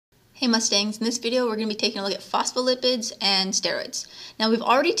Hey Mustangs, in this video we're going to be taking a look at phospholipids and steroids. Now we've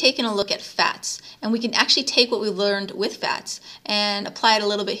already taken a look at fats, and we can actually take what we've learned with fats and apply it a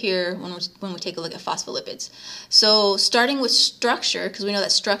little bit here when we take a look at phospholipids. So starting with structure, because we know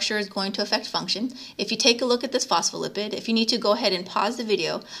that structure is going to affect function, if you take a look at this phospholipid, if you need to go ahead and pause the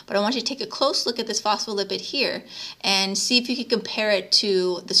video, but I want you to take a close look at this phospholipid here and see if you can compare it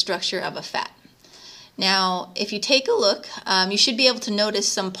to the structure of a fat. Now, if you take a look, you should be able to notice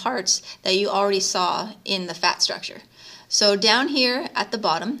some parts that you already saw in the fat structure. So down here at the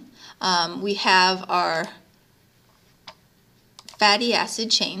bottom, we have our fatty acid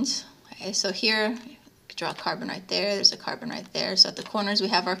chains. Okay, so here, draw a carbon right there, there's a carbon right there. So at the corners we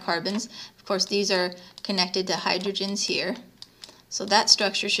have our carbons. Of course, these are connected to hydrogens here. So that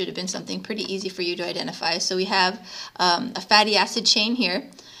structure should have been something pretty easy for you to identify. So we have a fatty acid chain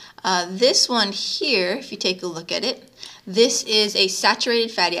here. This one here, if you take a look at it, this is a saturated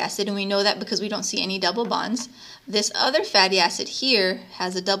fatty acid, and we know that because we don't see any double bonds. This other fatty acid here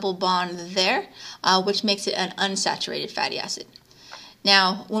has a double bond there, which makes it an unsaturated fatty acid.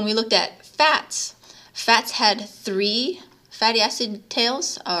 Now, when we looked at fats, fats had 3 fatty acid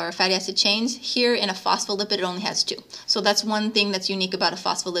tails or fatty acid chains. Here in a phospholipid it only has 2. So that's one thing that's unique about a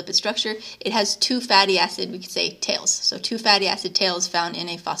phospholipid structure. It has 2 fatty acid, we could say, tails. So 2 fatty acid tails found in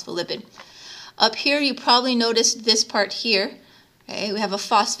a phospholipid. Up here you probably noticed this part here. Okay, we have a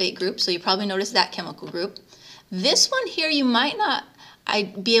phosphate group, so you probably noticed that chemical group. This one here you might not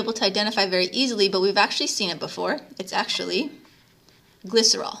be able to identify very easily, but we've actually seen it before. It's actually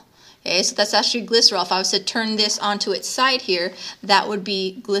glycerol. Okay, so that's actually glycerol. If I was to turn this onto its side here, that would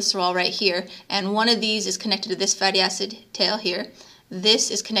be glycerol right here. And one of these is connected to this fatty acid tail here. This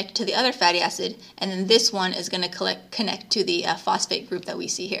is connected to the other fatty acid, and then this one is going to connect to the phosphate group that we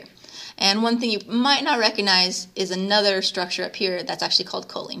see here. And one thing you might not recognize is another structure up here that's actually called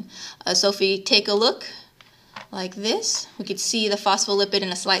choline. So if we take a look like this, we could see the phospholipid in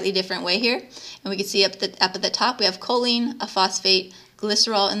a slightly different way here. And we can see up at the top we have choline, a phosphate,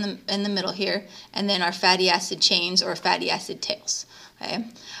 glycerol in the middle here, and then our fatty acid chains or fatty acid tails. Okay.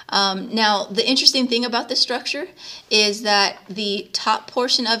 Now, the interesting thing about this structure is that the top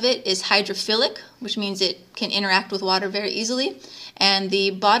portion of it is hydrophilic, which means it can interact with water very easily, and the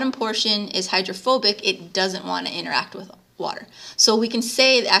bottom portion is hydrophobic. It doesn't want to interact with water. So we can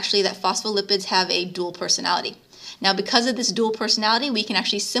say actually that phospholipids have a dual personality. Now, because of this dual personality, we can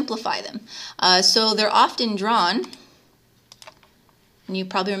actually simplify them. So they're often drawn, and you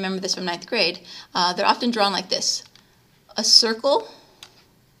probably remember this from 9th grade, they're often drawn like this: a circle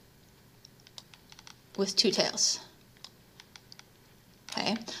with 2 tails.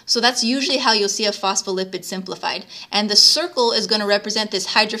 Okay, so that's usually how you'll see a phospholipid simplified. And the circle is going to represent this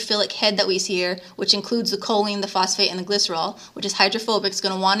hydrophilic head that we see here, which includes the choline, the phosphate, and the glycerol, which is hydrophobic. It's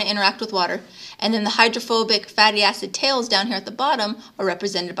going to want to interact with water. And then the hydrophobic fatty acid tails down here at the bottom are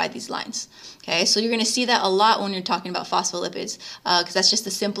represented by these lines. Okay, so you're going to see that a lot when you're talking about phospholipids, because that's just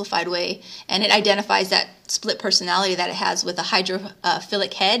the simplified way, and it identifies that split personality that it has with a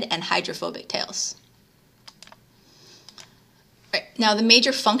hydrophilic head and hydrophobic tails. Right. Now, the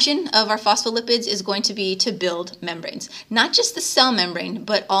major function of our phospholipids is going to be to build membranes. Not just the cell membrane,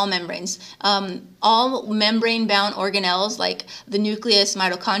 but all membranes. All membrane-bound organelles, like the nucleus,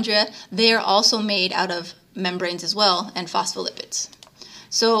 mitochondria, they are also made out of membranes as well, and phospholipids.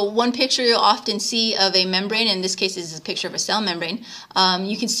 So one picture you'll often see of a membrane, in this case this is a picture of a cell membrane.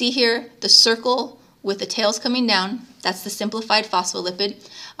 You can see here the circle with the tails coming down. That's the simplified phospholipid.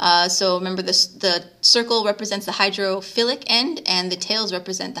 So remember, the circle represents the hydrophilic end, and the tails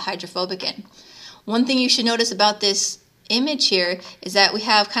represent the hydrophobic end. One thing you should notice about this image here is that we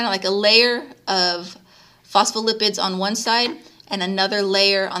have kind of like a layer of phospholipids on one side and another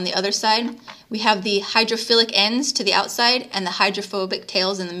layer on the other side. We have the hydrophilic ends to the outside and the hydrophobic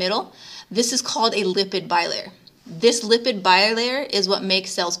tails in the middle. This is called a lipid bilayer. This lipid bilayer is what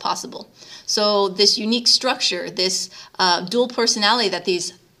makes cells possible. So this unique structure, this dual personality that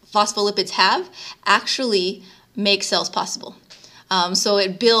these phospholipids have, actually makes cells possible. So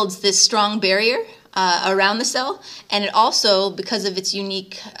it builds this strong barrier around the cell, and it also, because of its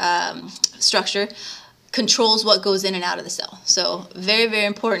unique structure, controls what goes in and out of the cell. So very, very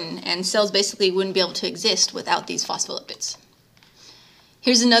important, and cells basically wouldn't be able to exist without these phospholipids.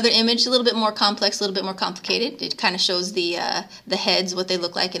 Here's another image, a little bit more complex, a little bit more complicated. It kind of shows the heads, what they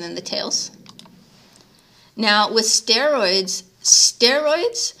look like, and then the tails. Now, with steroids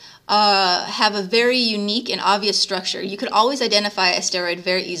have a very unique and obvious structure. You could always identify a steroid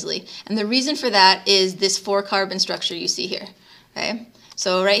very easily, and the reason for that is this 4-carbon structure you see here. Okay,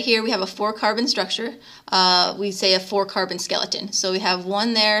 So right here we have a 4-carbon structure. We say a 4-carbon skeleton. So we have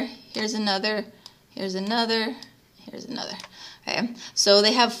one there, here's another, here's another, here's another. Okay, so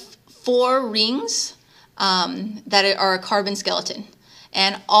they have 4 rings that are a carbon skeleton.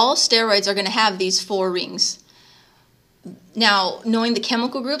 And all steroids are going to have these 4 rings. Now, knowing the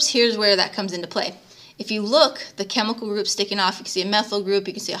chemical groups, here's where that comes into play. If you look, the chemical group sticking off, you can see a methyl group,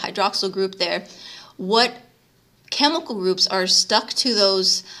 you can see a hydroxyl group there. What chemical groups are stuck to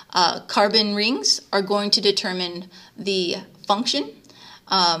those carbon rings are going to determine the function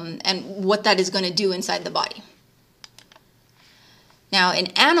and what that is going to do inside the body. Now, in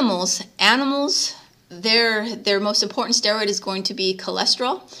animals, their most important steroid is going to be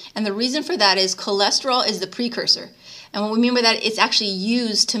cholesterol, and the reason for that is cholesterol is the precursor. And what we mean by that, it's actually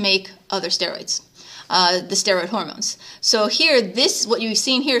used to make other steroids, the steroid hormones. So here, what you've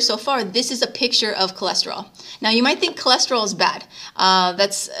seen here so far, this is a picture of cholesterol. Now, you might think cholesterol is bad.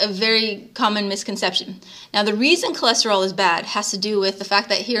 That's a very common misconception. Now, the reason cholesterol is bad has to do with the fact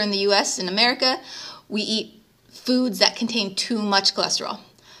that here in the US, in America, we eat foods that contain too much cholesterol.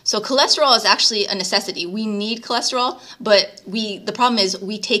 So cholesterol is actually a necessity. We need cholesterol, but the problem is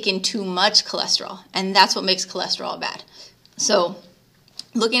we take in too much cholesterol, and that's what makes cholesterol bad. So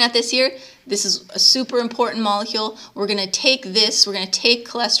looking at this here, this is a super important molecule. We're going to take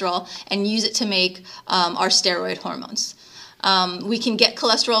cholesterol and use it to make our steroid hormones. We can get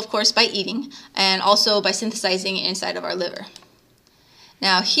cholesterol, of course, by eating and also by synthesizing it inside of our liver.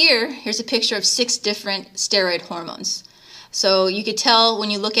 Now here's a picture of 6 different steroid hormones. So you could tell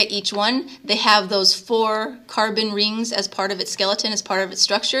when you look at each one, they have those 4 carbon rings as part of its skeleton, as part of its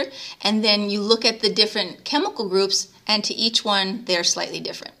structure, and then you look at the different chemical groups, and to each one, they're slightly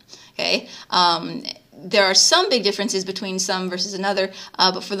different. Okay? There are some big differences between some versus another,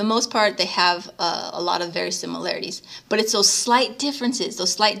 but for the most part, they have a lot of very similarities. But it's those slight differences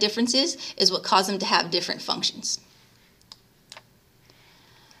is what cause them to have different functions.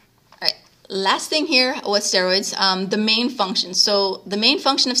 Last thing here with steroids, the main function. So the main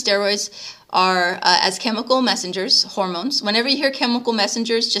function of steroids are as chemical messengers, hormones. Whenever you hear chemical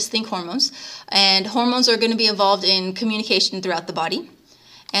messengers, just think hormones. And hormones are going to be involved in communication throughout the body.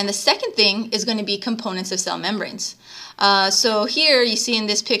 And the second thing is going to be components of cell membranes. So here you see in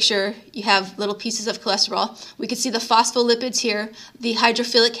this picture, you have little pieces of cholesterol. We can see the phospholipids here, the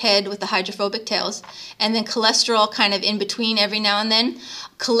hydrophilic head with the hydrophobic tails, and then cholesterol kind of in between every now and then.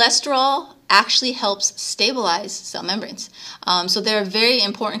 Cholesterol actually helps stabilize cell membranes. So they're a very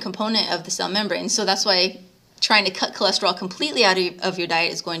important component of the cell membrane. So that's why trying to cut cholesterol completely out of your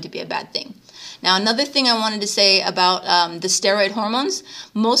diet is going to be a bad thing. Now, another thing I wanted to say about the steroid hormones,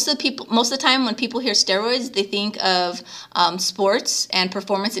 most of the time when people hear steroids, they think of sports and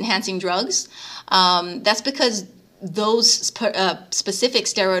performance-enhancing drugs. That's because those specific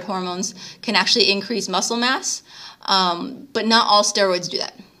steroid hormones can actually increase muscle mass, but not all steroids do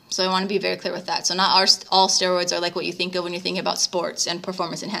that. So I want to be very clear with that. So not all steroids are like what you think of when you're thinking about sports and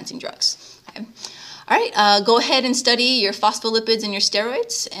performance-enhancing drugs. Okay. All right, go ahead and study your phospholipids and your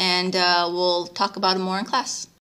steroids, and we'll talk about them more in class.